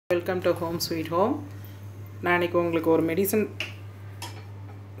Welcome to Home Sweet Home. நான் இன்னைக்கு உங்களுக்கு ஒரு மெடிசன்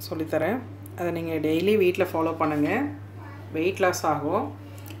சொல்லி தரேன். அதை நீங்க டெய்லி வீட்ல ஃபாலோ பண்ணுங்க. weight loss ஆகும்.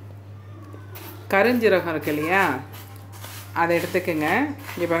 கருஞ்சீரகம் இருக்கு இல்லையா? அதை எடுத்துக்கங்க.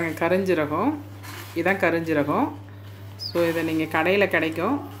 இங்க பாருங்க கருஞ்சீரகம். இதான் கருஞ்சீரகம். சோ இத நீங்க கடையில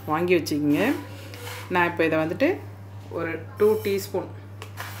கிடைக்கும். வாங்கி வச்சுக்கங்க. நான் இப்போ இத வந்துட்டு ஒரு 2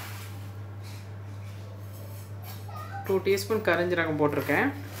 டீஸ்பூன் கருஞ்சீரகம் போட்டுருக்கேன்.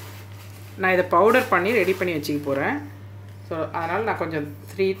 நான் இதை பவுடர் பண்ணி ரெடி பண்ணி வச்சுக்க போகிறேன். ஸோ அதனால் நான் கொஞ்சம்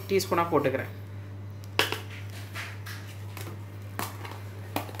 3 டீஸ்பூனாக போட்டுக்கிறேன்.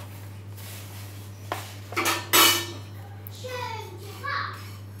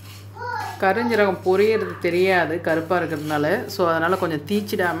 கருஞ்சீரகம் பொரியறது தெரியாது கருப்பாக இருக்கிறதுனால. ஸோ அதனால் கொஞ்சம்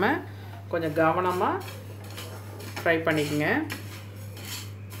தீச்சிடாமல் கொஞ்சம் கவனமாக ஃப்ரை பண்ணிக்கோங்க.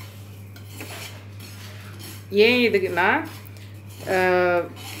 ஏன் இதுக்குன்னா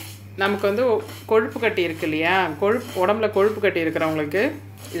நமக்கு வந்து கொழுப்பு கட்டி இருக்கு இல்லையா, உடம்புல கொழுப்பு கட்டி இருக்கிறவங்களுக்கு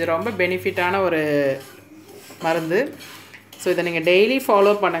இது ரொம்ப பெனிஃபிட்டான ஒரு மருந்து. ஸோ இதை நீங்கள் டெய்லி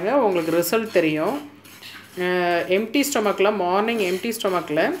ஃபாலோ பண்ணுங்கள், உங்களுக்கு ரிசல்ட் தெரியும். எம்டி ஸ்டொமக்கில் மார்னிங் எம்டி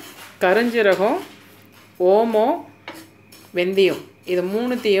ஸ்டொமக்கில் கருஞ்சீரகம், ஓமம், வெந்தயம் இது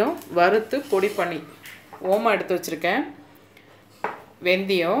 3த்தையும் வறுத்து பொடி பண்ணி, ஓமம் எடுத்து வச்சுருக்கேன்,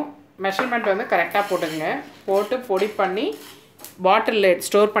 வெந்தயம் மெஷர்மெண்ட் வந்து கரெக்டாக போட்டுக்கங்க, போட்டு பொடி பண்ணி பாட்டிலில்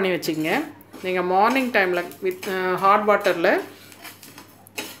ஸ்டோர் பண்ணி வச்சுக்கங்க. நீங்கள் மார்னிங் டைமில் வித் ஹாட் வாட்டரில்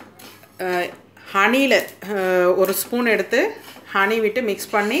ஹனியில் ஒரு ஸ்பூன் எடுத்து ஹனி விட்டு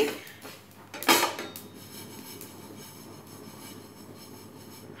மிக்ஸ் பண்ணி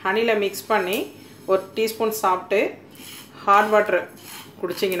ஹனியில் மிக்ஸ் பண்ணி ஒரு டீஸ்பூன் சாப்பிட்டு ஹாட் வாட்டர்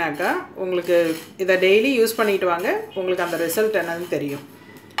குடிச்சிங்கனாக்கா உங்களுக்கு இதை டெய்லி யூஸ் பண்ணிட்டு வாங்க, உங்களுக்கு அந்த ரிசல்ட் என்னன்னு தெரியும்.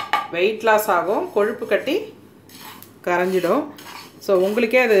 வெயிட் லாஸ் ஆகும், கொழுப்பு கட்டி கரைஞ்சிடும். ஸோ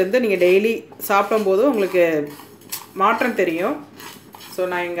உங்களுக்கே அது வந்து நீங்கள் டெய்லி சாப்பிடும்போது உங்களுக்கு மாற்றம் தெரியும். ஸோ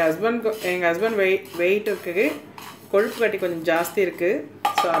நான் எங்கள் ஹஸ்பண்ட் வெயிட் இருக்குது, கொழுப்பு கட்டி கொஞ்சம் ஜாஸ்தி இருக்குது.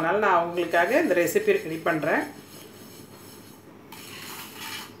 ஸோ அதனால் நான் அவங்களுக்காக இந்த ரெசிபி ரெடி பண்ணுறேன்.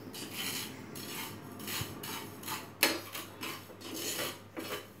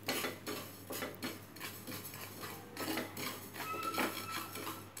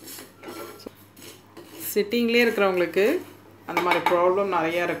 சிட்டிங்லேயே இருக்கிறவங்களுக்கு அந்த மாதிரி ப்ராப்ளம்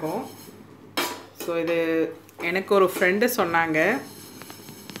நிறையா இருக்கும். ஸோ இது எனக்கு ஒரு ஃப்ரெண்டு சொன்னாங்க,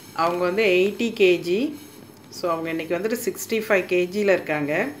 அவங்க வந்து 80 kg, ஸோ அவங்க இன்றைக்கி வந்துட்டு 65 kgயில்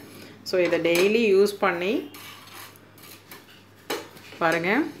இருக்காங்க. ஸோ இதை டெய்லி யூஸ் பண்ணி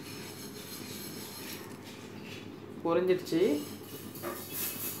பாருங்கள், பொரிஞ்சிடுச்சு.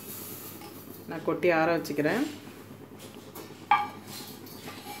 நான் கொட்டி ஆற வச்சுக்கிறேன்.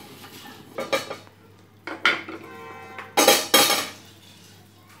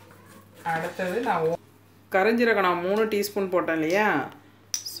 அடுத்தது நான் கருஞ்சீரகம் நான் 3 டீஸ்பூன் போட்டேன் இல்லையா,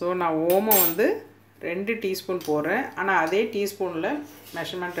 ஸோ நான் ஓமம் வந்து 2 டீஸ்பூன் போடுறேன். ஆனால் அதே டீஸ்பூனில்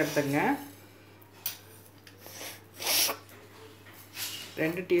மெஷர்மெண்ட் எடுத்துங்க.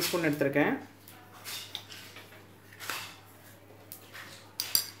 2 டீஸ்பூன் எடுத்துருக்கேன்.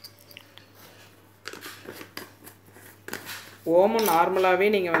 ஓமம் நார்மலாகவே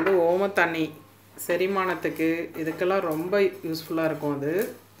நீங்கள் வந்து ஓம தண்ணி செரிமானத்துக்கு இதுக்கெல்லாம் ரொம்ப யூஸ்ஃபுல்லாக இருக்கும். அது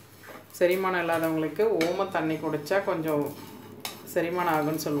செரிமானம் இல்லாதவங்களுக்கு ஓம தண்ணி குடித்தா கொஞ்சம் செரிமானம்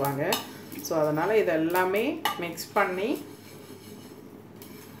ஆகும்னு சொல்லுவாங்க. ஸோ அதனால் இதெல்லாமே மிக்ஸ் பண்ணி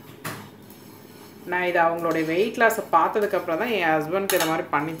நான் இதை அவங்களுடைய வெயிட் லாஸை பார்த்ததுக்கப்புறம் தான் என் ஹஸ்பண்ட்க்கு இதை மாதிரி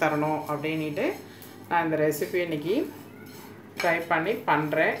பண்ணி தரணும் அப்படின்ட்டு நான் இந்த ரெசிபி இன்றைக்கி ட்ரை பண்ணி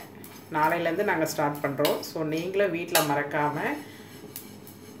பண்ணுறேன். நாளையிலேருந்து நாங்கள் ஸ்டார்ட் பண்ணுறோம். ஸோ நீங்களும் வீட்டில் மறக்காமல்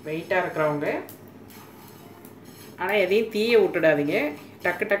வெயிட்டாக இருக்கிறவங்க, ஆனால் எதையும் தீய விட்டுடாதீங்க,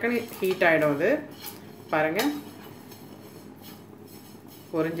 டக்கு டக்குன்னு ஹீட் ஆகிடும். அது பாருங்கள்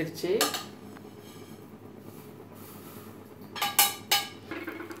பொரிஞ்சிடுச்சு.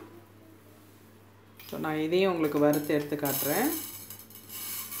 ஸோ நான் இதையும் உங்களுக்கு வறுத்து எடுத்து காட்டுறேன்.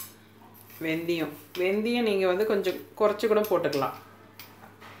 வெந்தயம் நீங்கள் வந்து கொஞ்சம் குறைச்சி கூட போட்டுக்கலாம்.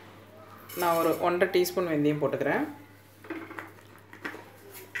 நான் ஒரு 1.5 டீஸ்பூன் வெந்தயம் போட்டுக்கிறேன்.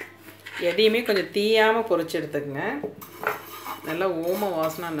 எதையுமே கொஞ்சம் தீயாமல் பொரிச்சு எடுத்துக்கங்க. நல்லா ஓம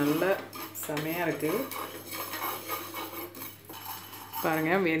வாசனை நல்லா செமையாக இருக்குது.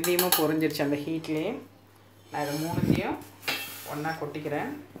 பாருங்கள் வெந்தயமும் பொரிஞ்சிருச்சு அந்த ஹீட்லேயே. நான் இதை 3த்தையும் ஒன்றா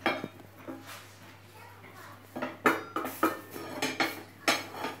கொட்டிக்கிறேன்.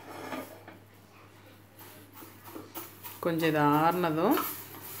 கொஞ்சம் இதை ஆறுனதும்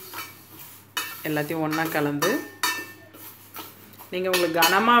எல்லாத்தையும் ஒன்றா கலந்து, நீங்கள் உங்களுக்கு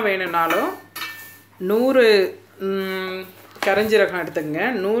கனமாக வேணும்னாலும் 100 கரிஞ்சீரகம் எடுத்துக்கங்க.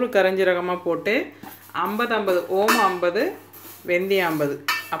 100 கரிஞ்சீரகமாக போட்டு 50 ஓமம் 50 வெந்தயம் 50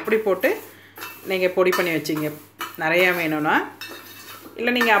 அப்படி போட்டு நீங்கள் பொடி பண்ணி வச்சிங்க. நிறையா வேணும்னா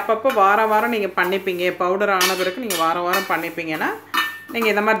இல்லை நீங்கள் அப்பப்போ வாரம் நீங்கள் பண்ணிப்பீங்க, பவுடர் ஆன பிறகு நீங்கள் வாரம் பண்ணிப்பீங்கன்னா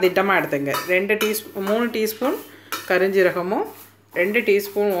நீங்கள் இந்த மாதிரி திட்டமாக எடுத்துங்க. 3 டீஸ்பூன் கரிஞ்சீரகமும் 2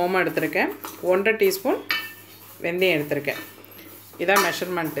 டீஸ்பூன் ஓமம் எடுத்திருக்கேன், 1.5 டீஸ்பூன் வெந்தயம் எடுத்திருக்கேன். இதான்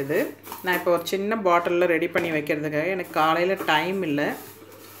மெஷர்மெண்ட். இது நான் இப்போ ஒரு சின்ன பாட்டிலில் ரெடி பண்ணி வைக்கிறதுக்காக எனக்கு காலையில் டைம் இல்லை.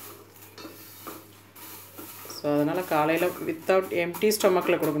 ஸோ அதனால் காலையில் வித்தவுட் எம்டி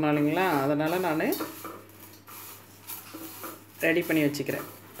ஸ்டொமக்கில் கொடுக்கணும் இல்லைங்களா, அதனால் நான் ரெடி பண்ணி வச்சுக்கிறேன்.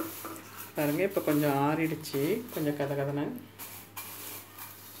 பாருங்கள் இப்போ கொஞ்சம் ஆறிடுச்சு, கொஞ்சம் கதகதனை.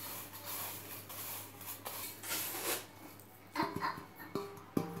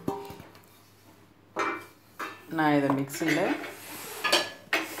 நான் இதை மிக்ஸியில்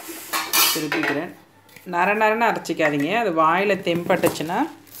திருப்பிக்கிறேன். நரன்னு அரைச்சிக்காதீங்க, அது வாயில் தெம்பட்டுச்சுன்னா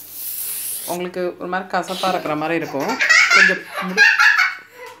உங்களுக்கு ஒரு மாதிரி கசப்பாக இருக்கிற மாதிரி இருக்கும். கொஞ்சம்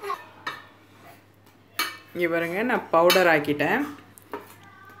இங்கே பாருங்க, நான் பவுடர் ஆக்கிட்டேன்.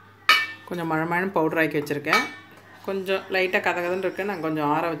 கொஞ்சம் மழை பவுடர் ஆக்கி வச்சுருக்கேன். கொஞ்சம் லைட்டாக கதகதன்னு இருக்குது, நான் கொஞ்சம்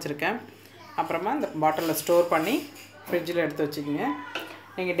ஆற வச்சுருக்கேன். அப்புறமா இந்த பாட்டிலில் ஸ்டோர் பண்ணி ஃப்ரிட்ஜில் எடுத்து வச்சுக்கிங்க.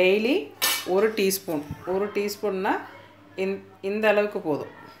 நீங்கள் டெய்லி 1 டீஸ்பூன்னா இந்த அளவுக்கு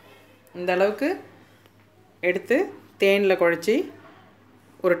போதும். இந்த அளவுக்கு எடுத்து தேனில் குழச்சி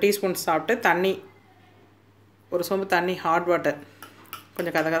 1 டீஸ்பூன் சாப்பிட்டு தண்ணி, ஒரு சொம்பு தண்ணி ஹாட் வாட்டர்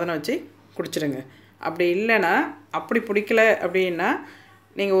கொஞ்சம் கதகதனை வச்சு குடிச்சிடுங்க. அப்படி இல்லைன்னா, அப்படி பிடிக்கல அப்படின்னா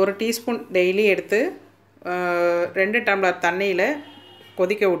நீங்கள் 1 டீஸ்பூன் டெய்லி எடுத்து 2 டம்ளர் தண்ணியில்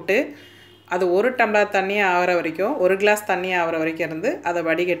கொதிக்க விட்டு அது 1 டம்ளர் தண்ணி ஆகிற வரைக்கும், 1 கிளாஸ் தண்ணி ஆகிற வரைக்கும் இருந்து அதை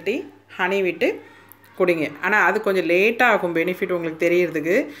வடிகட்டி ஹனி விட்டு குடிங்க. ஆனால் அது கொஞ்சம் லேட்டாக ஆகும் பெனிஃபிட் உங்களுக்கு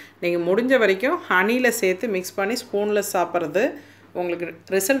தெரியறதுக்கு. நீங்கள் முடிஞ்ச வரைக்கும் ஹனியில் சேர்த்து மிக்ஸ் பண்ணி ஸ்பூனில் சாப்பிட்றது உங்களுக்கு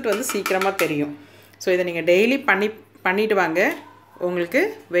ரிசல்ட் வந்து சீக்கிரமாக தெரியும். ஸோ இதை நீங்கள் டெய்லி பண்ணிட்டு வாங்க, உங்களுக்கு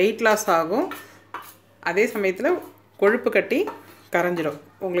வெயிட் லாஸ் ஆகும். அதே சமயத்தில் கொழுப்பு கட்டி கரைஞ்சிடும்,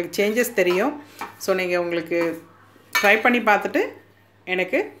 உங்களுக்கு சேஞ்சஸ் தெரியும். ஸோ நீங்கள் உங்களுக்கு ட்ரை பண்ணி பார்த்துட்டு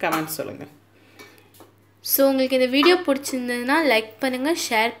எனக்கு கமெண்ட் சொல்லுங்கள். ஸோ உங்களுக்கு இந்த வீடியோ பிடிச்சிருந்ததுன்னா லைக் பண்ணுங்கள்,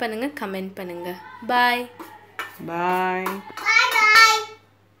 ஷேர் பண்ணுங்கள், கமெண்ட் பண்ணுங்கள். பாய்.